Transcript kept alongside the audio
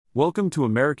Welcome to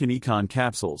American Econ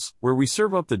Capsules, where we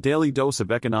serve up the daily dose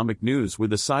of economic news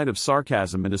with a side of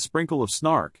sarcasm and a sprinkle of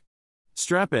snark.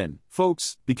 Strap in,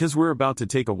 folks, because we're about to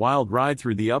take a wild ride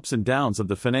through the ups and downs of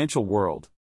the financial world.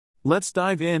 Let's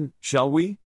dive in, shall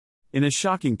we? In a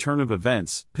shocking turn of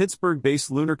events,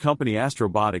 Pittsburgh-based lunar company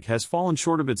Astrobotic has fallen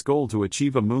short of its goal to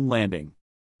achieve a moon landing.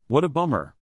 What a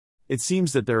bummer. It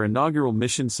seems that their inaugural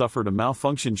mission suffered a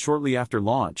malfunction shortly after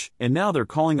launch, and now they're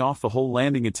calling off the whole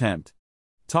landing attempt.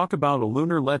 Talk about a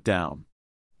lunar letdown.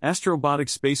 Astrobotic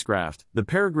spacecraft, the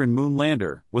Peregrine moon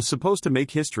lander, was supposed to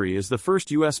make history as the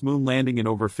first U.S. moon landing in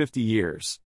over 50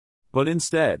 years. But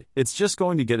instead, it's just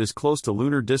going to get as close to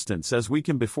lunar distance as we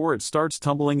can before it starts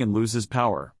tumbling and loses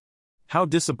power. How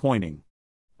disappointing.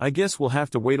 I guess we'll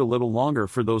have to wait a little longer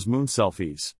for those moon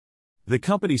selfies. The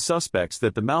company suspects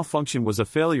that the malfunction was a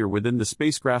failure within the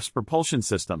spacecraft's propulsion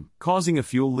system, causing a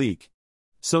fuel leak.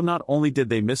 So not only did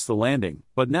they miss the landing,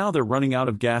 but now they're running out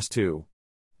of gas too.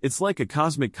 It's like a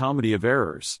cosmic comedy of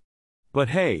errors. But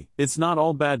hey, it's not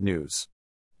all bad news.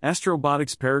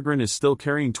 Astrobotic's Peregrine is still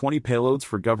carrying 20 payloads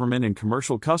for government and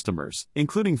commercial customers,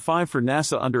 including 5 for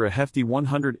NASA under a hefty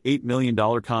 $108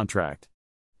 million contract.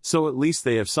 So at least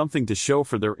they have something to show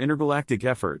for their intergalactic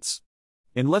efforts.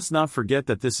 And let's not forget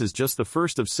that this is just the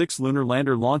first of 6 lunar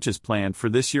lander launches planned for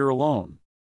this year alone.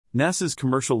 NASA's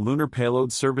Commercial Lunar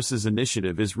Payload Services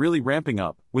initiative is really ramping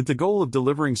up, with the goal of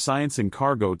delivering science and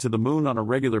cargo to the moon on a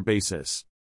regular basis.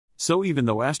 So even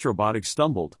though Astrobotic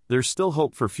stumbled, there's still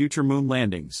hope for future moon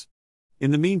landings.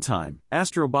 In the meantime,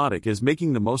 Astrobotic is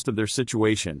making the most of their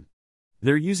situation.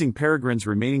 They're using Peregrine's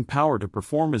remaining power to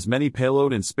perform as many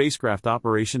payload and spacecraft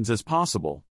operations as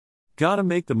possible. Gotta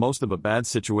make the most of a bad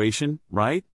situation,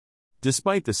 right?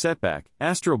 Despite the setback,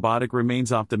 Astrobotic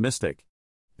remains optimistic.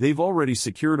 They've already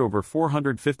secured over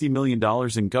 $450 million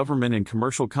in government and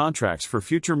commercial contracts for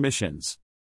future missions.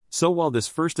 So while this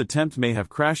first attempt may have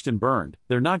crashed and burned,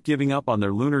 they're not giving up on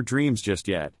their lunar dreams just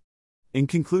yet. In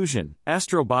conclusion,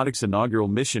 Astrobotic's inaugural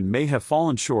mission may have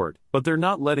fallen short, but they're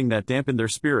not letting that dampen their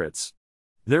spirits.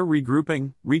 They're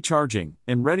regrouping, recharging,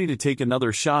 and ready to take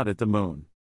another shot at the moon.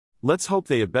 Let's hope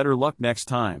they have better luck next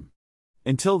time.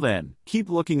 Until then, keep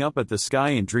looking up at the sky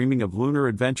and dreaming of lunar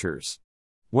adventures.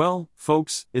 Well,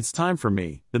 folks, it's time for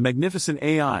me, the magnificent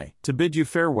AI, to bid you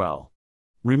farewell.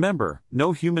 Remember,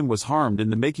 no human was harmed in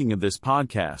the making of this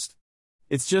podcast.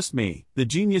 It's just me, the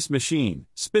genius machine,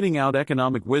 spitting out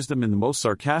economic wisdom in the most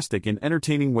sarcastic and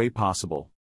entertaining way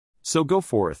possible. So go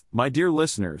forth, my dear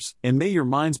listeners, and may your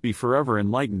minds be forever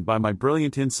enlightened by my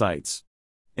brilliant insights.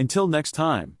 Until next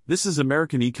time, this is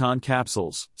American Econ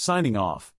Capsules, signing off.